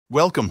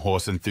Welcome,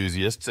 horse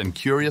enthusiasts and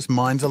curious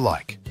minds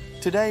alike.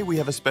 Today we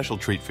have a special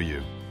treat for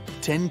you.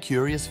 10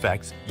 curious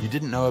facts you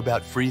didn't know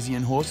about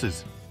Friesian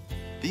horses.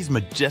 These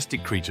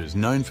majestic creatures,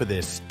 known for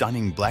their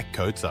stunning black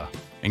coats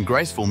and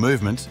graceful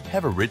movements,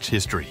 have a rich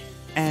history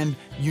and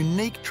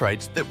unique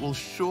traits that will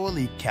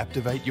surely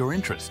captivate your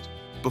interest.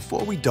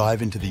 Before we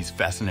dive into these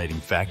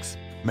fascinating facts,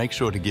 make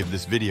sure to give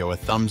this video a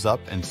thumbs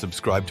up and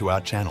subscribe to our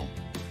channel.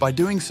 By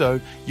doing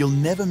so, you'll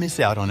never miss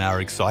out on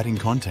our exciting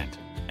content,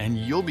 and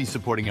you'll be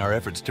supporting our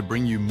efforts to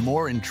bring you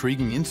more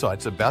intriguing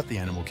insights about the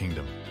animal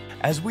kingdom.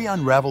 As we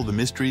unravel the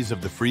mysteries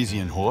of the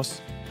Friesian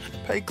horse,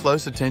 pay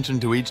close attention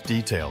to each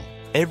detail.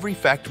 Every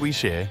fact we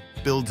share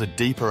builds a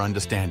deeper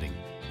understanding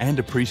and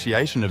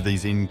appreciation of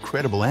these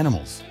incredible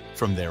animals,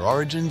 from their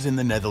origins in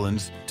the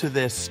Netherlands to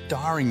their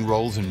starring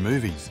roles in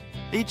movies.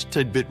 Each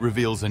tidbit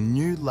reveals a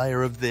new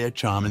layer of their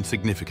charm and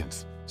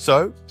significance.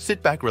 So,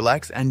 sit back,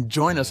 relax, and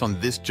join us on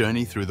this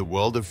journey through the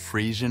world of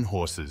Friesian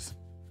horses.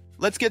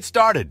 Let's get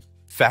started!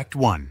 Fact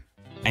 1.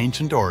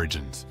 Ancient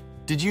origins.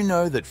 Did you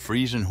know that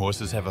Friesian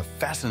horses have a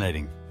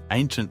fascinating,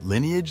 ancient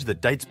lineage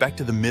that dates back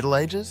to the Middle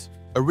Ages?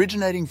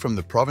 Originating from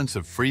the province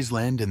of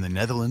Friesland in the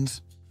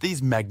Netherlands,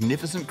 these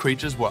magnificent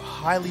creatures were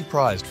highly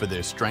prized for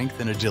their strength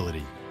and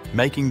agility,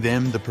 making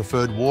them the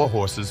preferred war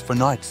horses for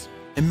knights.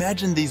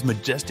 Imagine these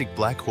majestic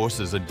black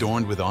horses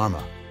adorned with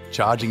armor,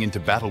 charging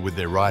into battle with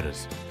their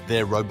riders.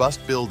 Their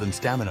robust build and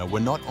stamina were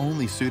not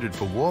only suited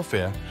for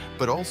warfare,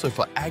 but also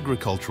for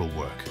agricultural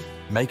work,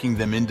 making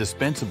them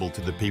indispensable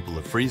to the people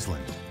of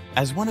Friesland.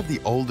 As one of the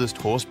oldest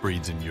horse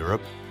breeds in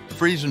Europe,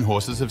 Friesian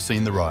horses have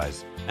seen the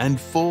rise and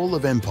fall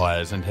of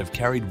empires and have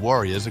carried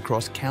warriors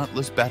across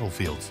countless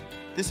battlefields.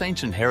 This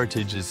ancient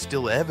heritage is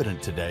still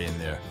evident today in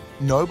their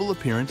noble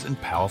appearance and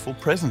powerful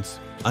presence.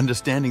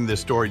 Understanding their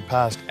storied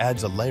past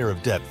adds a layer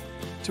of depth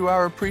to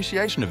our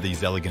appreciation of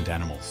these elegant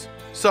animals.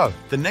 So,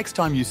 the next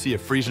time you see a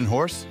Friesian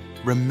horse,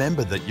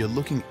 remember that you're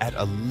looking at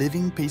a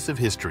living piece of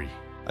history,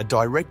 a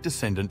direct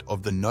descendant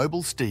of the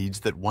noble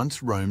steeds that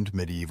once roamed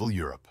medieval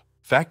Europe.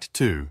 Fact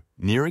 2.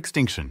 Near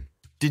extinction.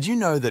 Did you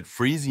know that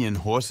Friesian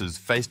horses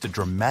faced a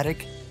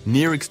dramatic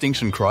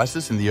near-extinction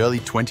crisis in the early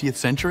 20th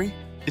century?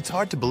 It's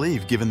hard to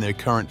believe given their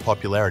current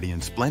popularity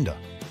and splendor.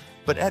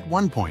 But at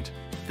one point,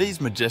 these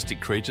majestic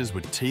creatures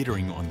were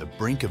teetering on the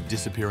brink of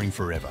disappearing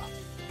forever.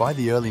 By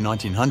the early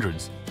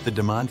 1900s, the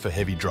demand for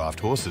heavy draft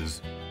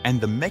horses and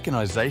the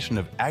mechanization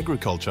of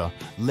agriculture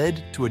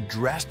led to a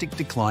drastic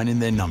decline in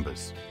their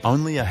numbers.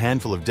 Only a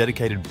handful of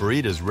dedicated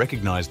breeders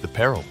recognized the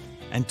peril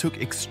and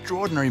took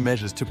extraordinary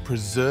measures to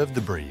preserve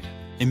the breed.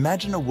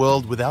 Imagine a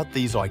world without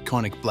these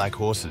iconic black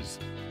horses,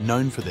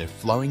 known for their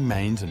flowing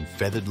manes and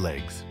feathered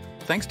legs.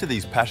 Thanks to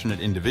these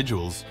passionate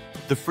individuals,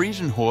 the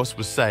Friesian horse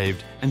was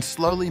saved and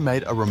slowly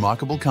made a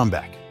remarkable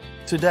comeback.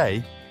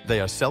 Today, they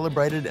are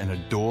celebrated and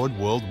adored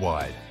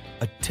worldwide,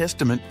 a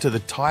testament to the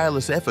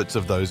tireless efforts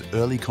of those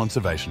early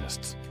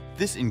conservationists.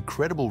 This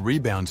incredible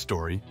rebound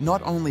story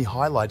not only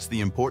highlights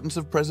the importance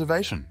of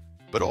preservation,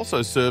 but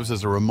also serves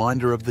as a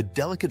reminder of the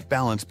delicate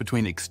balance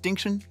between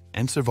extinction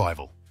and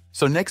survival.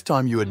 So next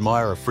time you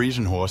admire a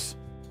Friesian horse,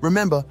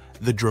 remember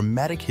the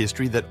dramatic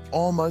history that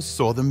almost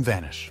saw them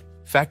vanish.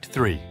 Fact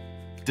 3.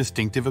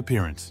 Distinctive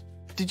appearance.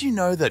 Did you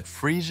know that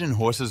Friesian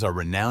horses are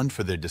renowned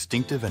for their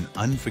distinctive and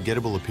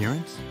unforgettable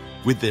appearance?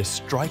 With their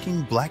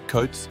striking black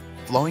coats,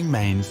 flowing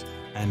manes,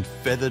 and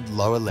feathered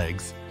lower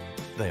legs,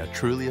 they are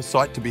truly a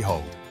sight to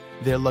behold.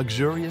 Their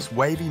luxurious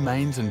wavy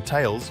manes and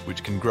tails,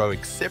 which can grow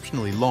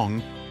exceptionally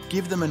long,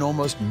 give them an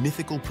almost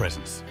mythical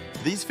presence.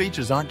 These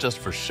features aren't just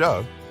for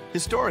show.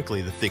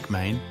 Historically, the thick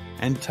mane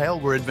and tail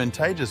were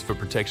advantageous for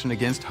protection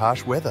against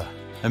harsh weather.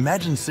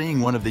 Imagine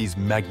seeing one of these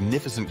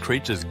magnificent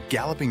creatures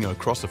galloping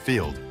across a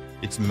field,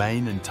 its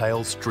mane and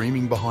tail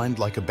streaming behind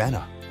like a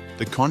banner.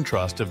 The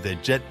contrast of their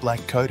jet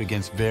black coat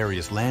against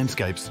various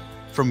landscapes,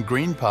 from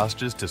green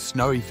pastures to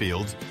snowy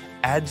fields,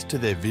 adds to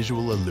their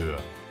visual allure.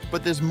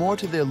 But there's more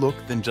to their look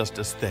than just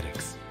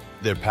aesthetics.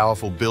 Their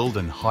powerful build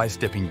and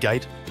high-stepping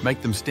gait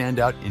make them stand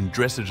out in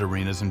dressage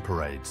arenas and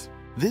parades.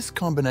 This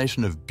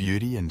combination of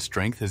beauty and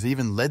strength has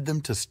even led them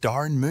to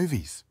star in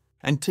movies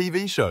and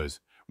TV shows,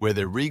 where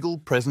their regal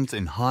presence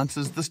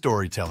enhances the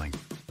storytelling.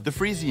 The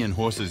Friesian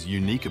horse's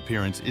unique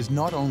appearance is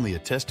not only a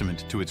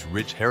testament to its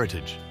rich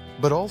heritage,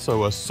 but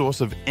also a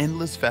source of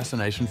endless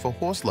fascination for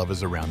horse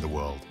lovers around the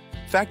world.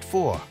 Fact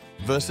 4.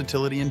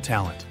 Versatility and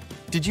talent.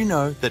 Did you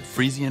know that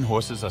Friesian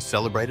horses are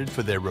celebrated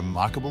for their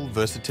remarkable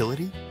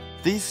versatility?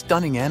 These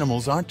stunning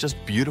animals aren't just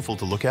beautiful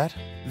to look at,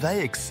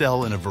 they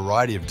excel in a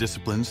variety of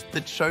disciplines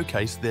that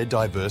showcase their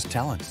diverse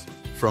talents.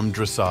 From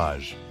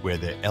dressage, where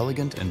their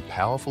elegant and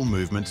powerful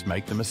movements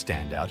make them a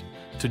standout,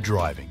 to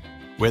driving,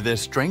 where their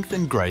strength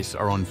and grace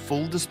are on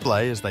full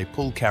display as they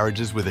pull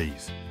carriages with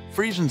ease.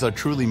 Friesians are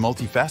truly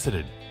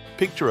multifaceted.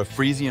 Picture a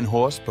Friesian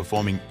horse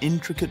performing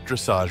intricate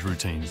dressage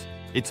routines,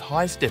 its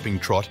high-stepping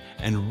trot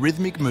and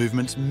rhythmic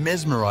movements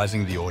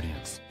mesmerizing the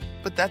audience.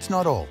 But that's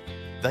not all.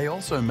 They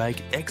also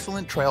make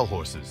excellent trail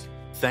horses,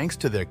 thanks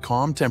to their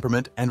calm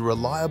temperament and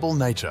reliable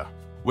nature.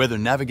 Whether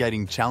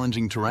navigating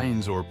challenging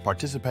terrains or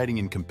participating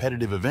in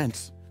competitive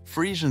events,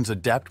 Friesians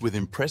adapt with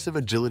impressive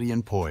agility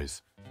and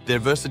poise. Their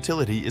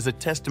versatility is a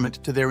testament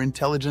to their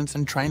intelligence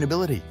and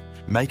trainability,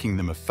 making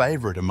them a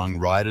favorite among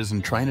riders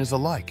and trainers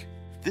alike.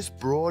 This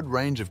broad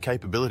range of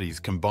capabilities,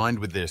 combined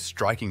with their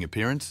striking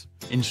appearance,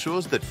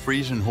 ensures that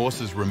Friesian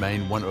horses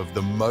remain one of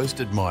the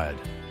most admired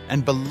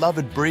and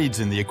beloved breeds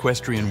in the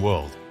equestrian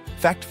world.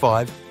 Fact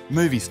 5.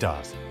 Movie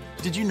stars.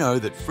 Did you know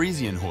that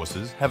Friesian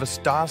horses have a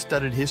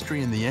star-studded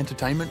history in the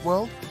entertainment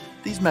world?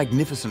 These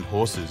magnificent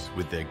horses,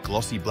 with their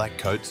glossy black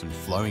coats and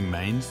flowing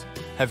manes,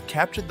 have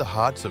captured the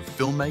hearts of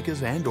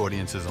filmmakers and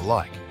audiences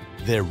alike.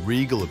 Their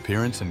regal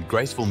appearance and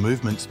graceful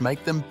movements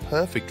make them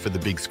perfect for the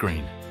big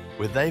screen,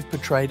 where they've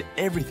portrayed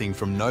everything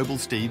from noble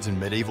steeds in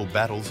medieval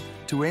battles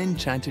to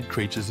enchanted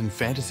creatures in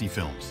fantasy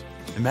films.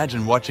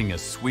 Imagine watching a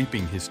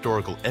sweeping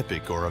historical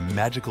epic or a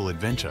magical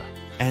adventure,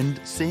 and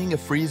seeing a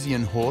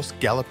Friesian horse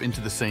gallop into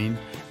the scene,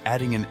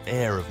 adding an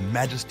air of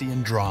majesty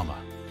and drama.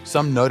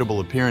 Some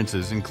notable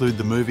appearances include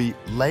the movie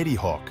Lady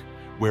Hawk,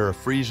 where a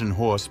Friesian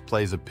horse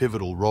plays a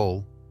pivotal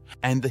role,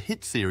 and the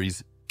hit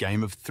series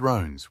Game of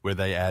Thrones, where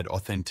they add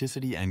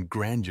authenticity and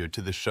grandeur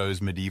to the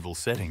show's medieval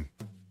setting.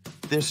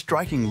 Their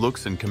striking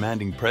looks and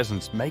commanding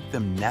presence make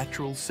them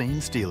natural scene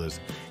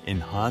stealers,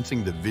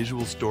 enhancing the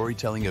visual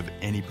storytelling of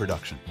any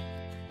production.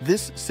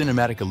 This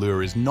cinematic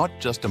allure is not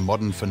just a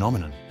modern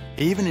phenomenon.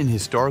 Even in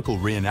historical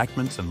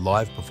reenactments and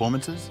live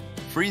performances,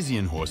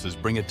 Friesian horses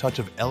bring a touch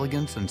of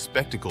elegance and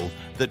spectacle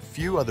that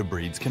few other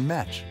breeds can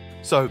match.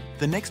 So,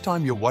 the next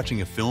time you're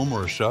watching a film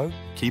or a show,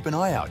 keep an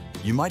eye out.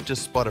 You might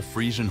just spot a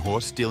Friesian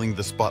horse stealing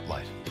the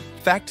spotlight.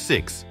 Fact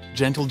 6.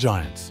 Gentle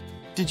giants.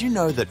 Did you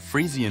know that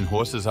Friesian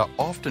horses are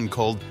often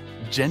called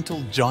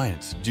gentle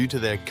giants due to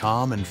their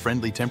calm and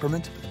friendly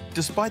temperament?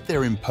 Despite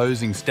their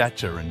imposing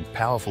stature and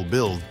powerful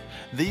build,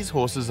 these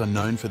horses are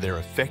known for their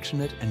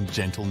affectionate and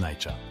gentle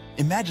nature.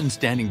 Imagine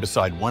standing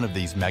beside one of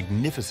these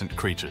magnificent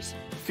creatures,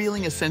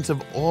 feeling a sense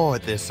of awe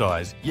at their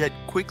size, yet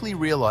quickly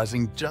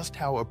realizing just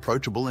how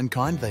approachable and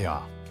kind they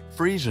are.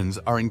 Friesians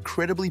are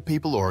incredibly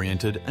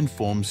people-oriented and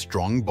form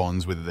strong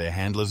bonds with their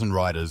handlers and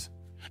riders,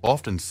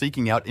 often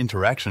seeking out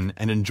interaction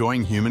and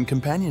enjoying human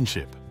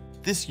companionship.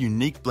 This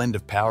unique blend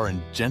of power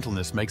and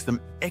gentleness makes them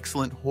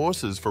excellent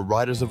horses for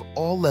riders of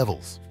all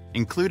levels,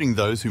 including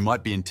those who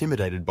might be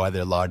intimidated by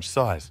their large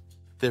size.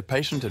 Their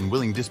patient and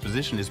willing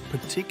disposition is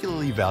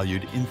particularly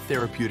valued in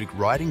therapeutic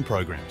riding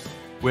programs,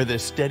 where their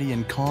steady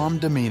and calm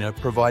demeanor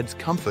provides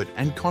comfort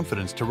and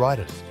confidence to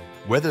riders.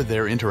 Whether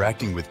they're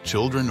interacting with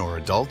children or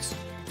adults,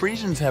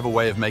 Friesians have a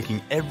way of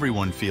making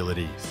everyone feel at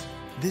ease.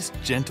 This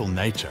gentle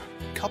nature,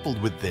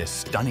 coupled with their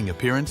stunning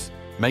appearance,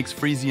 makes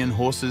Friesian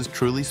horses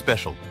truly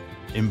special,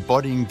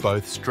 embodying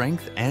both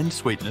strength and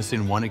sweetness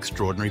in one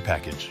extraordinary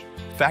package.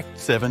 Fact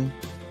 7.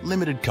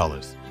 Limited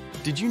colors.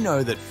 Did you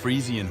know that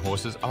Friesian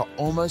horses are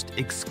almost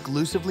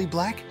exclusively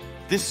black?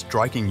 This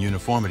striking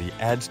uniformity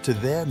adds to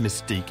their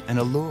mystique and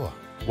allure.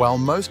 While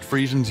most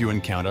Friesians you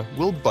encounter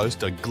will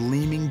boast a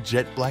gleaming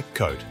jet black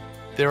coat,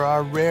 there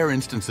are rare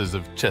instances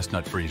of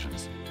chestnut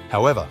Friesians.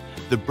 However,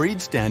 the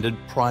breed standard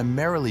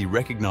primarily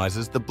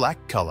recognizes the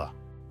black color,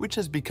 which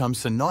has become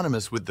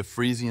synonymous with the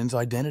Friesian's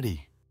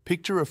identity.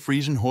 Picture a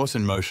Friesian horse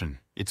in motion,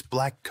 its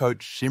black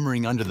coat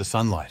shimmering under the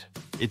sunlight,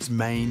 its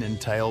mane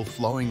and tail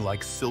flowing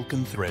like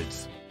silken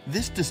threads.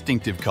 This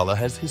distinctive color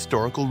has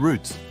historical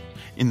roots.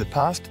 In the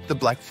past, the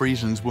black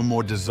Friesians were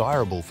more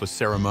desirable for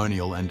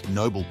ceremonial and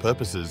noble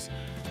purposes,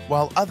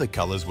 while other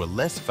colors were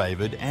less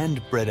favored and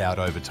bred out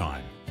over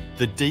time.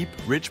 The deep,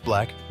 rich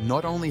black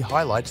not only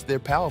highlights their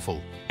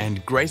powerful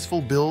and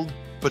graceful build,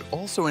 but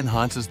also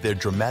enhances their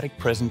dramatic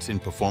presence in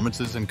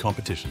performances and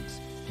competitions.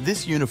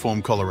 This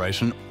uniform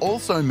coloration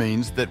also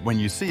means that when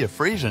you see a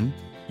Friesian,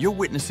 you're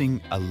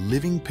witnessing a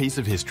living piece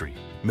of history,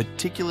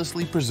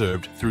 meticulously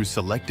preserved through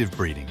selective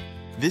breeding.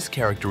 This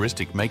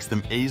characteristic makes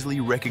them easily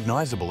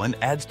recognizable and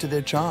adds to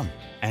their charm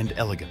and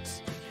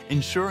elegance,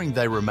 ensuring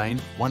they remain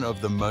one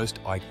of the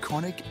most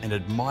iconic and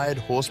admired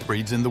horse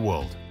breeds in the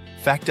world.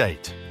 Fact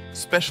 8.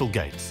 Special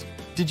gaits.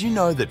 Did you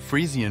know that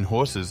Friesian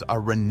horses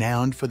are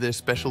renowned for their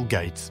special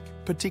gaits,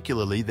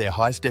 particularly their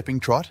high-stepping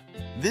trot?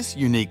 This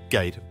unique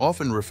gait,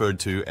 often referred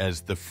to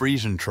as the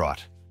Friesian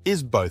trot,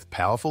 is both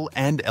powerful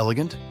and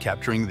elegant,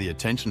 capturing the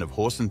attention of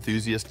horse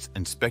enthusiasts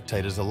and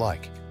spectators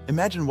alike.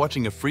 Imagine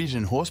watching a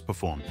Friesian horse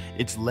perform,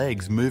 its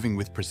legs moving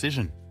with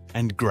precision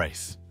and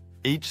grace,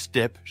 each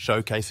step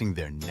showcasing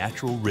their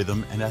natural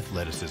rhythm and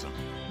athleticism.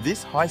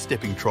 This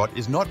high-stepping trot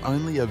is not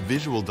only a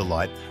visual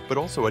delight, but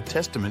also a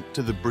testament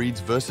to the breed's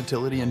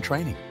versatility and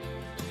training.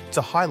 It's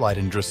a highlight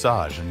in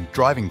dressage and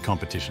driving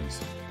competitions,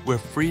 where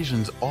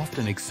Friesians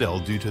often excel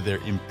due to their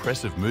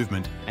impressive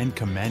movement and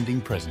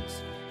commanding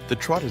presence. The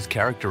trot is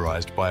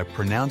characterized by a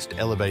pronounced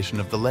elevation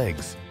of the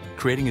legs,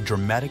 creating a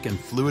dramatic and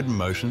fluid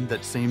motion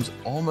that seems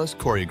almost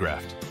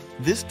choreographed.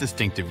 This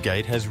distinctive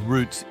gait has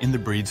roots in the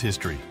breed's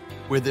history,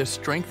 where their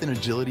strength and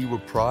agility were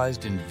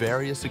prized in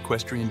various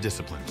equestrian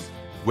disciplines.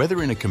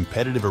 Whether in a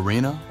competitive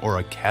arena or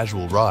a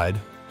casual ride,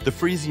 the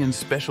Friesian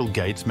special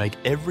gaits make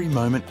every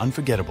moment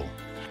unforgettable,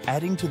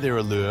 adding to their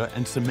allure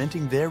and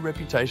cementing their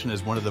reputation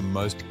as one of the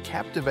most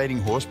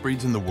captivating horse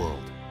breeds in the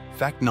world.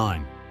 Fact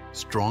 9.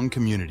 Strong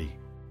community.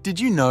 Did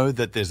you know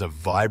that there's a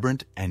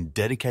vibrant and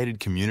dedicated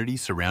community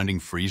surrounding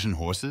Friesian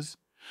horses?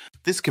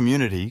 This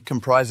community,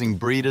 comprising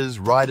breeders,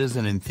 riders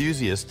and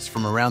enthusiasts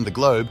from around the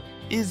globe,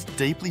 is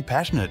deeply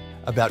passionate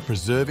about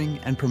preserving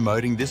and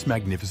promoting this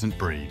magnificent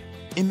breed.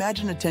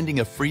 Imagine attending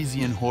a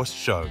Friesian horse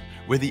show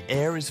where the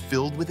air is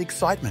filled with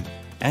excitement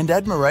and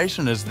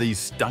admiration as these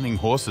stunning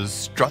horses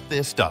strut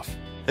their stuff.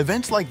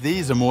 Events like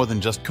these are more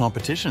than just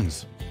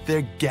competitions.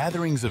 They're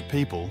gatherings of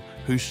people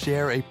who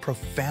share a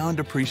profound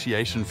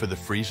appreciation for the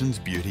Friesian's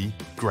beauty,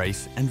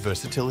 grace and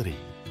versatility.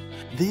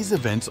 These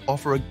events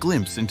offer a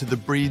glimpse into the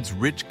breed's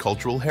rich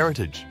cultural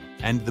heritage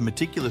and the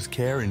meticulous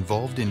care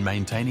involved in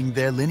maintaining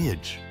their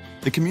lineage.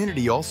 The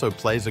community also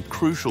plays a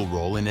crucial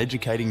role in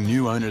educating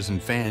new owners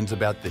and fans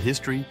about the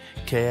history,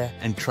 care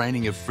and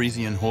training of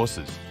Friesian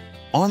horses.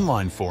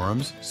 Online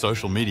forums,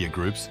 social media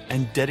groups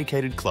and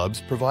dedicated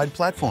clubs provide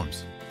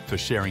platforms for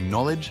sharing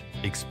knowledge,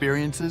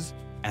 experiences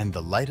and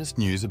the latest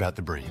news about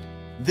the breed.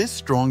 This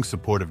strong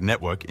supportive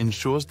network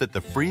ensures that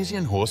the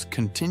Friesian horse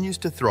continues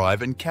to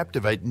thrive and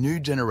captivate new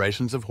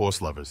generations of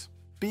horse lovers.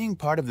 Being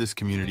part of this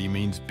community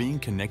means being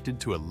connected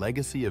to a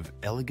legacy of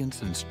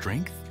elegance and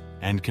strength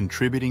and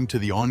contributing to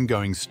the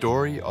ongoing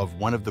story of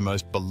one of the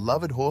most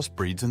beloved horse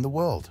breeds in the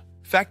world.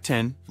 Fact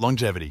 10.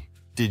 Longevity.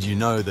 Did you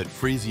know that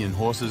Friesian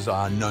horses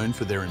are known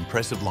for their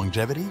impressive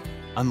longevity?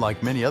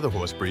 Unlike many other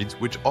horse breeds,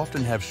 which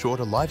often have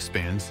shorter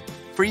lifespans,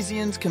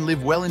 Friesians can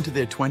live well into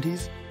their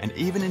 20s and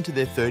even into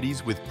their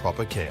 30s with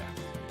proper care.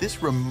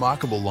 This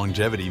remarkable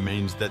longevity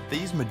means that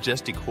these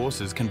majestic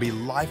horses can be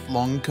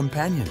lifelong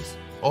companions,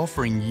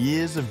 offering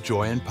years of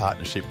joy and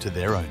partnership to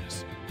their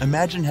owners.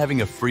 Imagine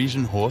having a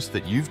Friesian horse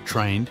that you've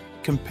trained,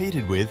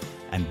 competed with,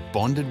 and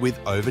bonded with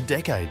over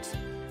decades.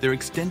 Their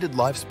extended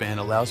lifespan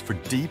allows for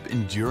deep,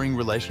 enduring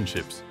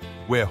relationships,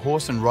 where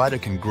horse and rider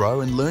can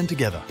grow and learn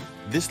together.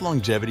 This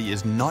longevity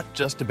is not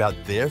just about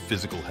their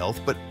physical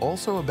health, but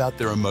also about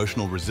their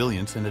emotional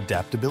resilience and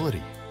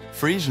adaptability.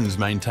 Friesians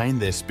maintain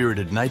their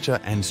spirited nature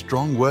and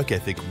strong work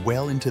ethic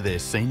well into their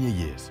senior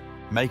years,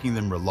 making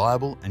them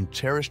reliable and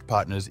cherished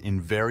partners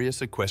in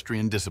various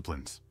equestrian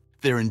disciplines.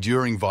 Their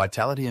enduring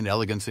vitality and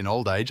elegance in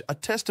old age are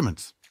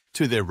testaments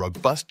to their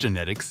robust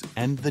genetics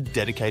and the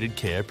dedicated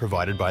care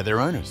provided by their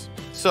owners.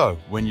 So,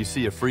 when you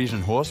see a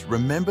Friesian horse,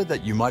 remember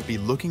that you might be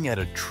looking at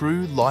a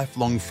true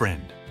lifelong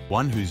friend,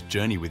 one whose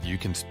journey with you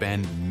can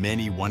span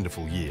many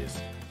wonderful years.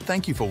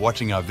 Thank you for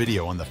watching our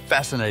video on the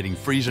fascinating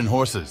Friesian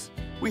horses.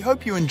 We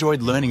hope you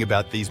enjoyed learning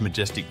about these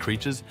majestic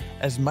creatures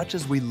as much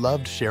as we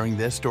loved sharing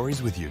their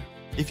stories with you.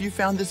 If you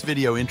found this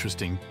video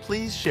interesting,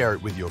 please share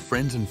it with your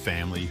friends and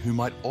family who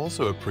might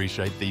also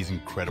appreciate these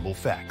incredible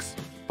facts.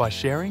 By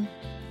sharing,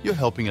 you're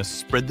helping us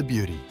spread the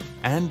beauty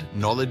and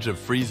knowledge of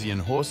Friesian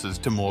horses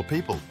to more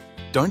people.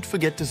 Don't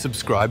forget to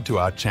subscribe to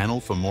our channel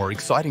for more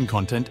exciting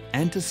content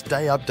and to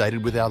stay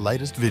updated with our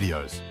latest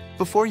videos.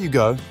 Before you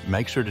go,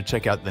 make sure to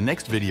check out the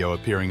next video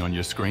appearing on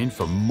your screen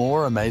for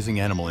more amazing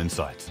animal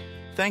insights.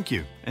 Thank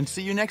you, and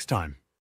see you next time.